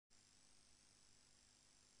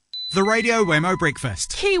The Radio Wammo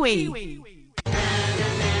Breakfast. Kiwi.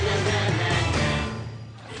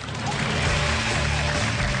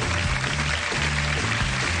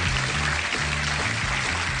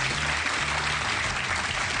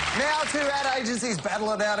 Now, two ad agencies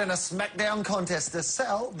battle it out in a smackdown contest to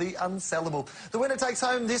sell the unsellable. The winner takes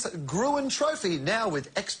home this Gruen trophy, now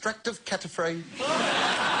with extract of catafree.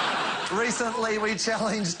 Recently, we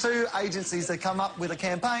challenged two agencies to come up with a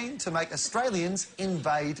campaign to make Australians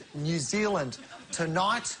invade New Zealand.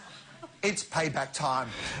 Tonight, it's payback time.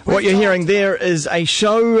 What you're hearing there is a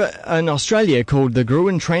show in Australia called The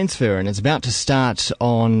Gruen Transfer, and it's about to start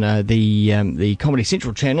on the Comedy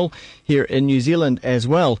Central channel here in New Zealand as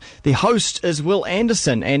well. The host is Will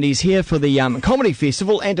Anderson, and he's here for the Comedy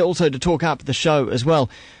Festival and also to talk up the show as well.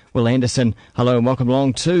 Will Anderson, hello and welcome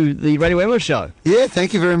along to the Radio Wammo show. Yeah,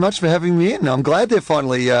 thank you very much for having me in. I'm glad they're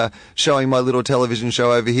finally showing my little television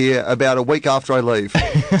show over here about a week after I leave.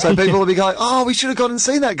 So people will be going, oh, we should have gone and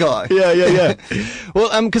seen that guy. Yeah.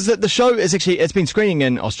 Well, because the show is actually, it's been screening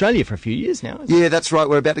in Australia for a few years now. Yeah, that's right.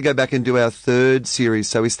 We're about to go back and do our third series.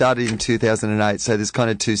 So we started in 2008, so there's kind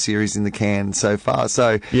of two series in the can so far.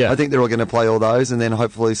 So yeah. I think they're all going to play all those, and then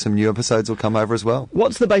hopefully some new episodes will come over as well.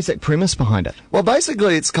 What's the basic premise behind it? Well,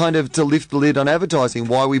 basically it's kind of to lift the lid on advertising,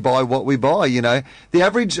 why we buy what we buy, you know. The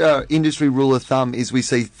average industry rule of thumb is we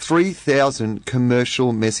see 3,000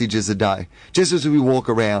 commercial messages a day, just as we walk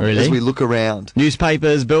around, Really? as we look around.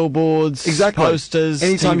 Newspapers, billboards, Exactly. posters,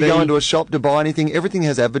 Anytime TV. you go into a shop to buy anything, everything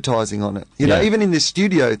has advertising on it. You know, Yeah. even in this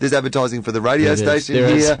studio, there's advertising for the radio There is. station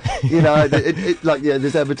There is. here. You know,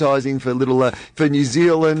 there's advertising for little for New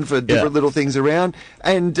Zealand, for different little things around,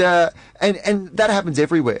 and that happens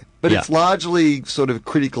everywhere. But it's largely sort of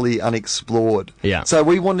critically unexplored. Yeah. So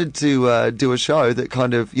we wanted to do a show that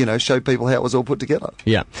kind of, you know, showed people how it was all put together.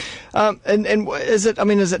 Yeah. And is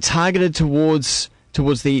it targeted towards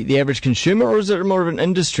the average consumer, or is it more of an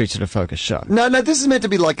industry sort of focused show? No, this is meant to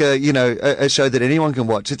be like a show that anyone can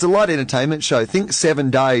watch. It's a light entertainment show. Think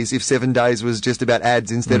 7 Days if 7 Days was just about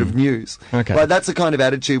ads instead of news. Okay. Like, that's the kind of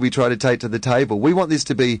attitude we try to take to the table. We want this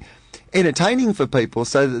to be entertaining for people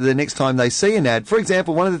so that the next time they see an ad, for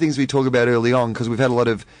example, one of the things we talk about early on, because we've had a lot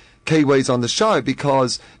of Kiwis on the show,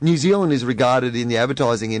 because New Zealand is regarded in the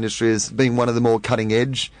advertising industry as being one of the more cutting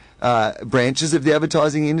edge branches of the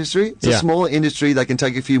advertising industry. It's a smaller industry. They can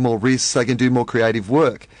take a few more risks. They can do more creative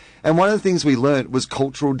work. And one of the things we learnt was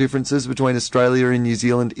cultural differences between Australia and New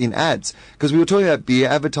Zealand in ads, because we were talking about beer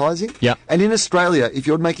advertising. Yeah. And in Australia, if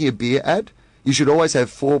you're making a beer ad, you should always have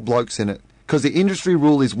 4 blokes in it. Because the industry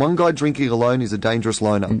rule is 1 guy drinking alone is a dangerous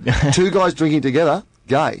loner. 2 guys drinking together,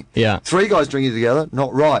 gay. Yeah. 3 guys drinking together,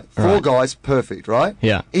 not right. 4 guys, perfect, right?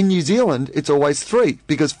 Yeah. In New Zealand, it's always 3,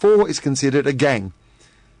 because 4 is considered a gang.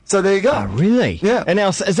 So there you go. Oh, really? Yeah. And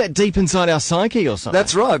is that deep inside our psyche or something?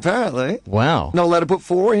 That's right, apparently. Wow. Not allowed to put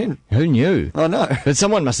 4 in. Who knew? I know. But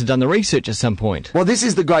someone must have done the research at some point. Well, this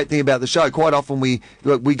is the great thing about the show. Quite often we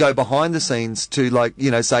go behind the scenes to, like,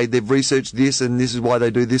 you know, say they've researched this and this is why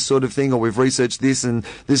they do this sort of thing, or we've researched this and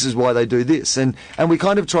this is why they do this. And we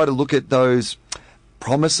kind of try to look at those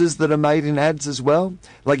promises that are made in ads as well.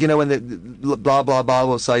 Like, you know, when the blah, blah, blah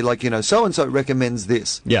will say, like, you know, so-and-so recommends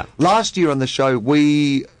this. Yeah. Last year on the show,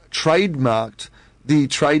 we trademarked the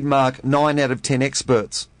trademark 9 out of 10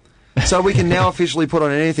 experts. So we can now officially put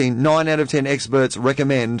on anything, 9 out of 10 experts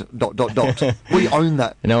recommend ... We own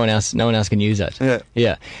that. No one else can use it.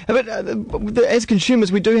 Yeah. But as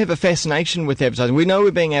consumers, we do have a fascination with advertising. We know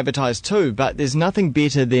we're being advertised too, but there's nothing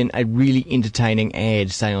better than a really entertaining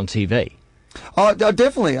ad, say, on TV. Oh,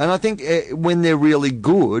 definitely. And I think when they're really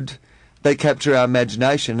good, they capture our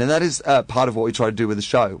imagination, and that is part of what we try to do with the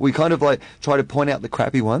show. We kind of like try to point out the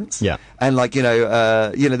crappy ones, and like all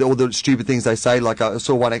the stupid things they say. Like I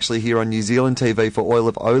saw one actually here on New Zealand TV for oil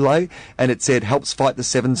of Olay, and it said helps fight the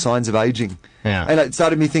 7 signs of aging. Yeah. And it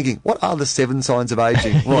started me thinking, what are the 7 signs of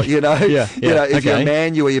aging? What, you know? Yeah. You know, if you're Okay. a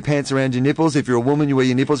man, you wear your pants around your nipples. If you're a woman, you wear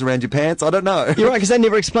your nipples around your pants. I don't know. You're right, because they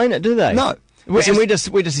never explain it, do they? No. We just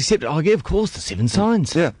accept it. Oh, yeah, of course, the 7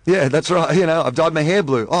 signs. Yeah, that's right. You know, I've dyed my hair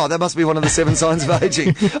blue. Oh, that must be one of the 7 signs of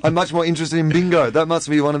aging. I'm much more interested in bingo. That must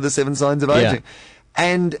be one of the 7 signs of aging.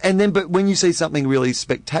 And then, but when you see something really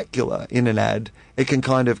spectacular in an ad, it can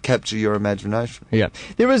kind of capture your imagination. Yeah.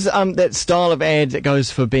 There is that style of ad that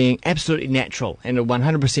goes for being absolutely natural and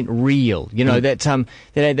 100% real. You know, the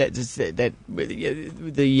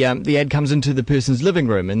ad comes into the person's living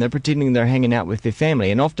room and they're pretending they're hanging out with their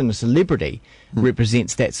family, and often a celebrity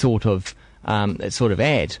represents that sort of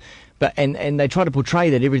ad. But and they try to portray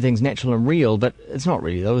that everything's natural and real, but it's not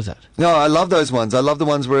really, though, is it? No, I love those ones. I love the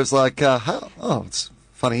ones where it's like, it's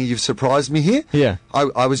funny you've surprised me here. Yeah.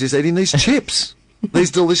 I was just eating these chips.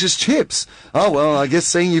 These delicious chips. Oh, well, I guess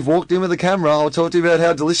seeing you've walked in with the camera, I'll talk to you about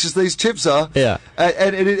how delicious these chips are. Yeah.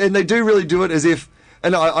 And they do really do it as if...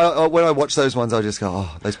 And I when I watch those ones, I just go,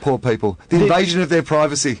 oh, those poor people. The invasion of their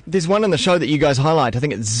privacy. There's one in the show that you guys highlight. I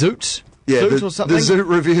think it's Zoot. Yeah, Zoot or something. the Zoot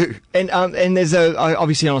review. And there's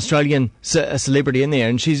obviously an Australian a celebrity in there,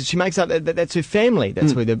 and she makes out that that's her family.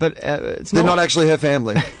 That's who they're, but it's not. They're not actually her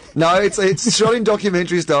family. No, it's shot in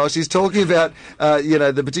documentary style. She's talking about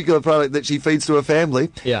the particular product that she feeds to her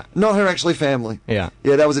family. Yeah. Not her actually family. Yeah.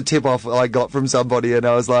 Yeah, that was a tip off I got from somebody, and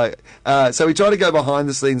I was like, so we try to go behind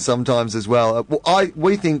the scenes sometimes as well.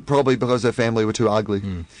 We think probably because her family were too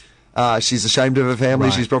ugly. She's ashamed of her family.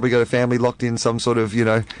 Right. She's probably got her family locked in some sort of,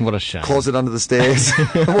 What a shame. closet under the stairs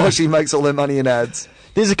while she makes all her money in ads.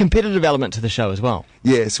 There's a competitive element to the show as well.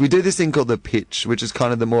 Yes, we do this thing called the pitch, which is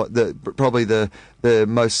kind of probably the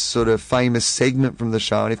most sort of famous segment from the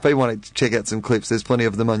show. And if people want to check out some clips, there's plenty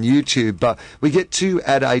of them on YouTube. But we get two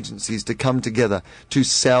ad agencies to come together to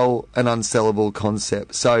sell an unsellable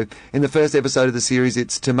concept. So in the first episode of the series,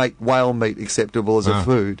 it's to make whale meat acceptable as a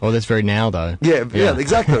food. Oh, that's very now though. Yeah,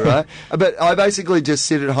 exactly right. But I basically just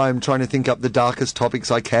sit at home trying to think up the darkest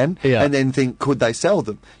topics I can, and then think, could they sell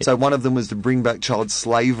them? So one of them was to bring back child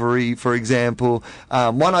slavery, for example.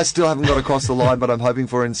 One I still haven't got across the line, but I'm hoping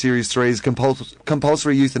for in Series 3 is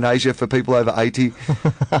compulsory euthanasia for people over 80.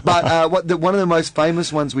 But one of the most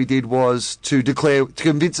famous ones we did was to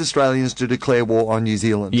convince Australians to declare war on New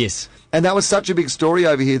Zealand. Yes. And that was such a big story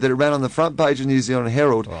over here that it ran on the front page of the New Zealand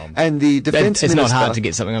Herald. And the defence minister... It's not hard to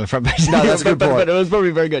get something on the front page. No, that's a good point. But it was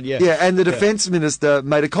probably very good, yeah. Yeah, and the defence minister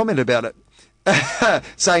made a comment about it.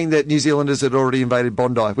 Saying that New Zealanders had already invaded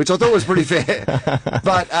Bondi, which I thought was pretty fair.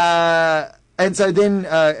 But and so then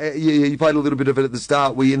you played a little bit of it at the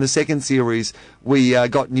start. In the second series, we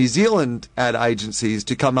got New Zealand ad agencies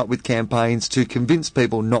to come up with campaigns to convince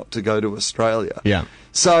people not to go to Australia. Yeah.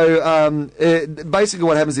 So basically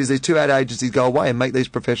what happens is these two ad agencies go away and make these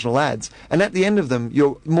professional ads. And at the end of them,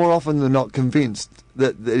 you're more often than not convinced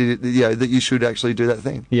that you should actually do that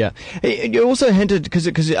thing. Yeah. You also hinted, because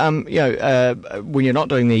when you're not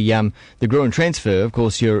doing the Gruen transfer, of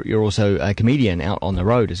course, you're also a comedian out on the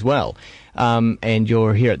road as well. And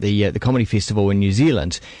you're here at the comedy festival in New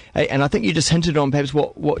Zealand. And I think you just hinted on perhaps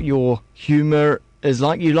what your humour is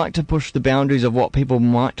like. You like to push the boundaries of what people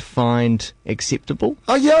might find acceptable.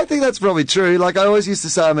 Oh, yeah, I think that's probably true. Like, I always used to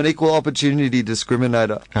say I'm an equal opportunity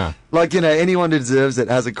discriminator. Huh. Like, anyone who deserves it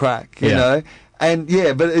has a crack, you know? And,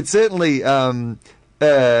 but it's certainly,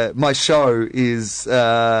 my show is,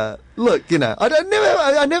 look,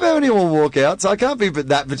 I never have anyone walk out, so I can't be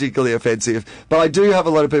that particularly offensive. But I do have a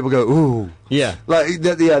lot of people go, ooh. Yeah.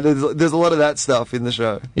 There's a lot of that stuff in the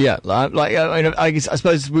show. Yeah, I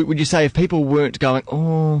suppose, would you say if people weren't going,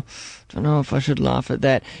 oh, I don't know if I should laugh at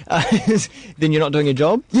that, then you're not doing your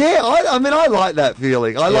job? Yeah, I like that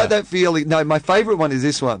feeling. I like that feeling. No, my favourite one is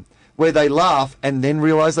this one, where they laugh and then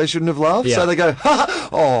realise they shouldn't have laughed. Yeah. So they go, ha,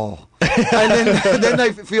 oh. and then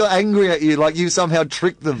they feel angry at you, like you somehow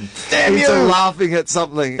tricked them into laughing at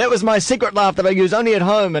something. That was my secret laugh that I use only at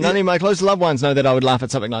home, and only my close loved ones know that I would laugh at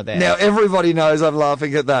something like that. Now everybody knows I'm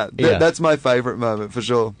laughing at that. That's my favourite moment for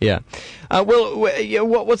sure. Yeah.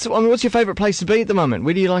 What's your favourite place to be at the moment?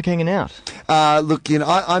 Where do you like hanging out? Look,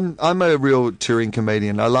 I'm a real touring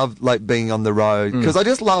comedian. I love being on the road because I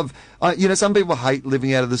just love. Some people hate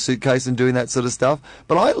living out of the suitcase and doing that sort of stuff,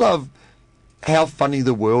 but I love how funny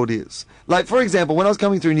the world is. Like, for example, when I was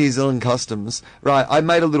coming through New Zealand customs, right, I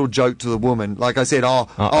made a little joke to the woman. Like I said,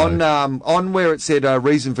 on where it said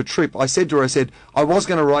reason for trip, I said to her, I was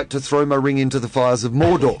going to write to throw my ring into the fires of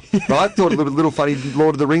Mordor. Right? Thought a little funny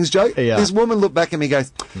Lord of the Rings joke. Yeah. This woman looked back at me and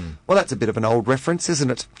goes, well, that's a bit of an old reference,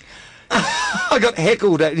 isn't it? I got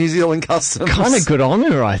heckled at New Zealand customs. Kind of good on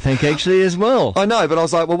her, I think, actually, as well. I know, but I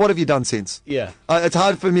was like, well, what have you done since? Yeah. It's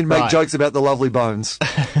hard for me to make jokes about the lovely bones.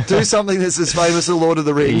 Do something that's as famous as Lord of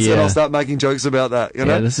the Rings, and I'll start making jokes about that, you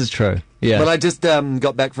know? Yeah, this is true. Yeah. But I just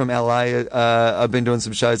got back from LA. I've been doing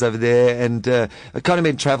some shows over there, and I've kind of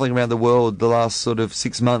been travelling around the world the last sort of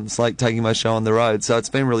 6 months, like taking my show on the road. So it's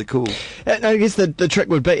been really cool. I guess the trick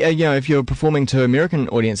would be, if you're performing to American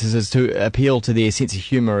audiences, is to appeal to their sense of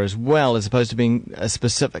humour as well, as opposed to being a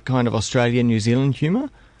specific kind of Australian, New Zealand humour.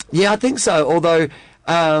 Yeah, I think so. Although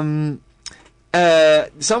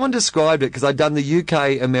someone described it, because I'd done the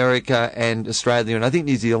UK, America and Australia, and I think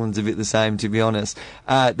New Zealand's a bit the same, to be honest.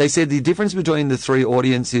 They said the difference between the three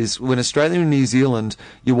audiences, when Australia and New Zealand,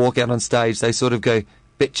 you walk out on stage, they sort of go,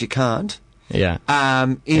 bet you can't. Yeah.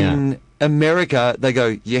 In America, they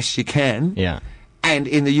go, yes, you can. Yeah. And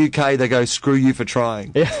in the UK, they go, screw you for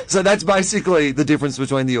trying. Yeah. So that's basically the difference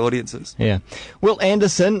between the audiences. Yeah. Well,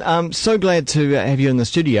 Anderson, so glad to have you in the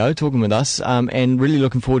studio talking with us, and really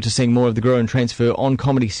looking forward to seeing more of the Gruen Transfer on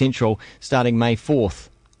Comedy Central starting May 4th.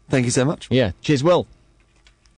 Thank you so much. Yeah. Cheers, Will.